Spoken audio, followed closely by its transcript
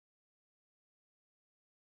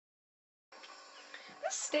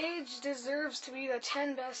This stage deserves to be the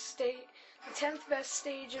 10th best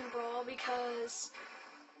stage in Brawl because,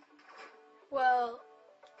 well,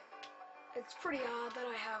 it's pretty odd that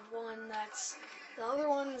I have one that's the other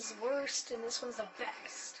one's worst and this one's the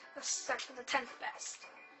best. That's actually the 10th best.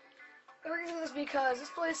 The reason is because this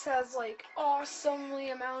place has like awesomely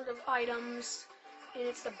amount of items and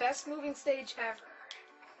it's the best moving stage ever.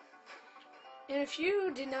 And if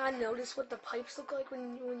you did not notice what the pipes look like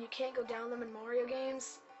when you can't go down them in Mario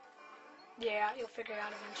games, yeah, you'll figure it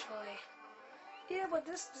out eventually. Yeah, but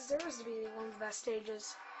this deserves to be one of the best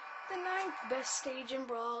stages. The 9th best stage in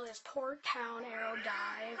Brawl is Port Town Arrow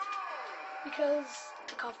Dive, because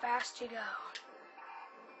look how fast you go.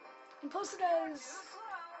 And plus it has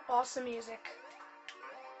awesome music.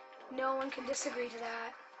 No one can disagree to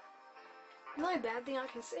that. The only bad thing I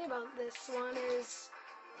can say about this one is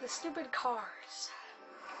the stupid cars.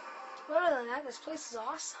 But other than that, this place is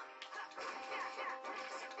awesome.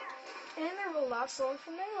 And they're a lot slower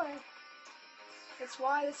from Melee. That's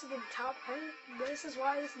why this is the top 10. This is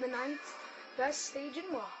why this is the 9th best stage in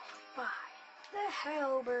Brawl. Why? The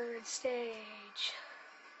Hellbird stage.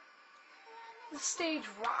 The stage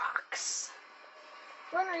rocks.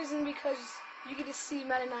 One reason because you get to see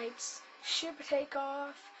Meta Knight's ship take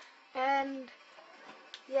off, and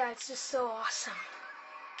yeah, it's just so awesome.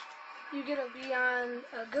 You get to be on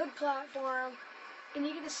a good platform, and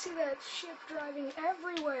you get to see that ship driving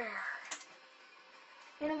everywhere.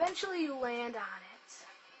 And eventually you land on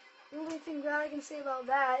it. The only thing that I can say about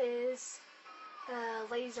that is a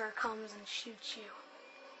laser comes and shoots you.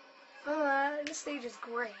 This stage is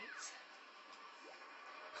great.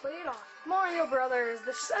 Play it off. Mario Brothers,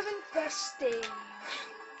 the 7th best stage.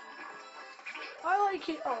 I like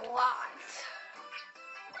it a lot.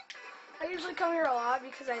 I usually come here a lot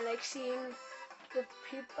because I like seeing the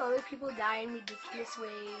other people die in ridiculous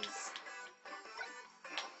ways.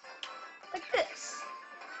 Like this.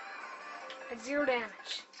 At 0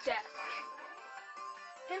 damage. Death.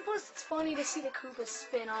 And plus it's funny to see the Koopas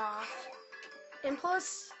spin off. And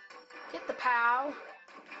plus, hit the POW.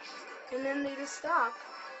 And then they just stop.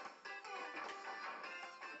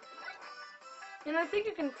 And I think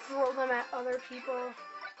you can throw them at other people.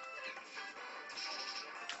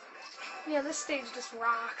 Yeah, this stage just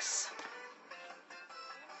rocks.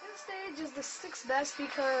 This stage is the 6th best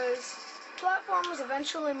because platforms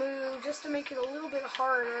eventually move just to make it a little bit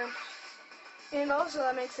harder. And also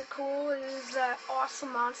that makes it cool is that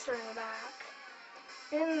awesome monster in the back.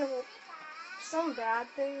 And some bad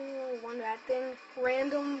thing, one bad thing,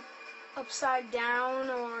 random upside down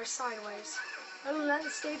or sideways. Other than that, the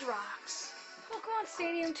stage rocks. Pokemon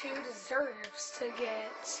Stadium 2 deserves to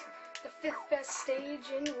get the 5th best stage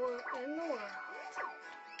in the world.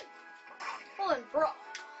 Well, in Brawl.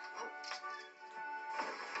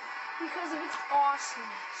 Because of its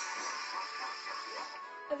awesomeness.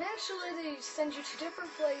 Eventually they send you to different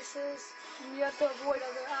places and you have to avoid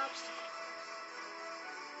other obstacles.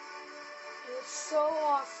 It's so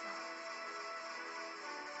awesome.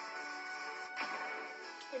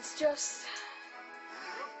 It's just...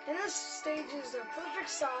 And this stage is a perfect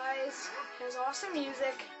size, has awesome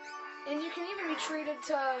music, and you can even be treated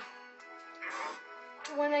to,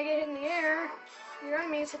 when they get hit in the air, your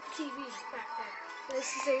enemies hit the TV back there. This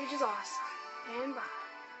stage is awesome. And bye.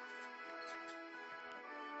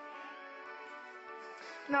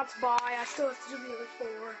 Not to buy, I still have to do the other 4.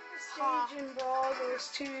 The stage in Brawl goes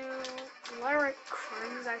to Labyrinth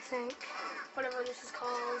Cruise, I think. Whatever this is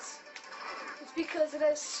called. It's because it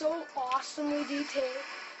has so awesomely detailed.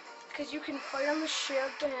 Because you can fight on the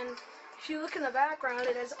ship, and if you look in the background,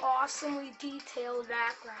 it has awesomely detailed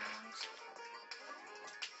background.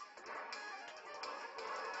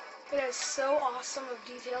 It has so awesome of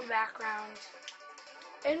detailed background.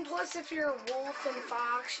 And plus, if you're a wolf and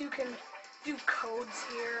fox, you can do codes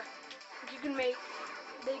here. You can make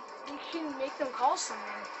them call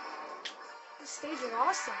something. This stage is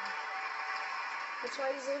awesome. That's why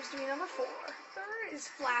it deserves to be number 4. Third is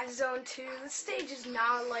Flash Zone 2. The stage is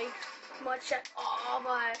not liked much at all,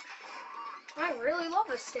 but I really love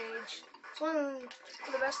this stage. It's one of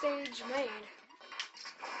the best stages made.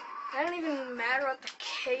 I don't even matter about the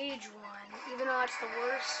cage one, even though that's the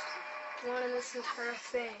worst one in this entire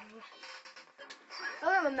thing.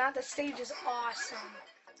 Other than that, the stage is awesome.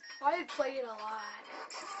 I play it a lot,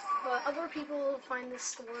 but other people find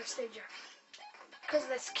this the worst stage ever. Because of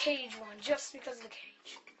this cage one, just because of the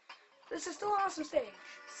cage. This is still an awesome stage.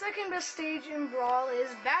 2nd best stage in Brawl is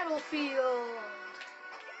Battlefield.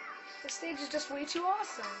 This stage is just way too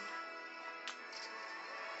awesome.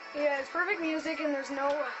 Yeah, it's perfect music and there's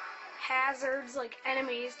no hazards like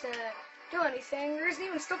enemies to do anything. There isn't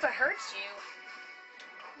even stuff that hurts you.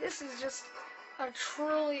 This is just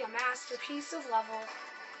truly a masterpiece of level.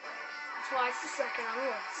 That's why it's the second on the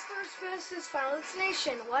list. First best is Final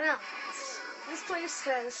Destination. What else? This place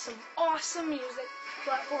has some awesome music,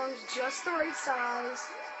 platforms just the right size.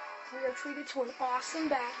 We are treated to an awesome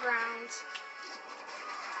background.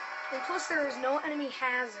 And plus there is no enemy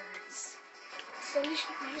hazards. So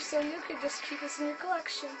you could just keep this in your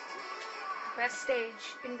collection. Best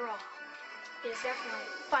stage in Brawl is definitely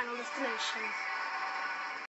Final Destination.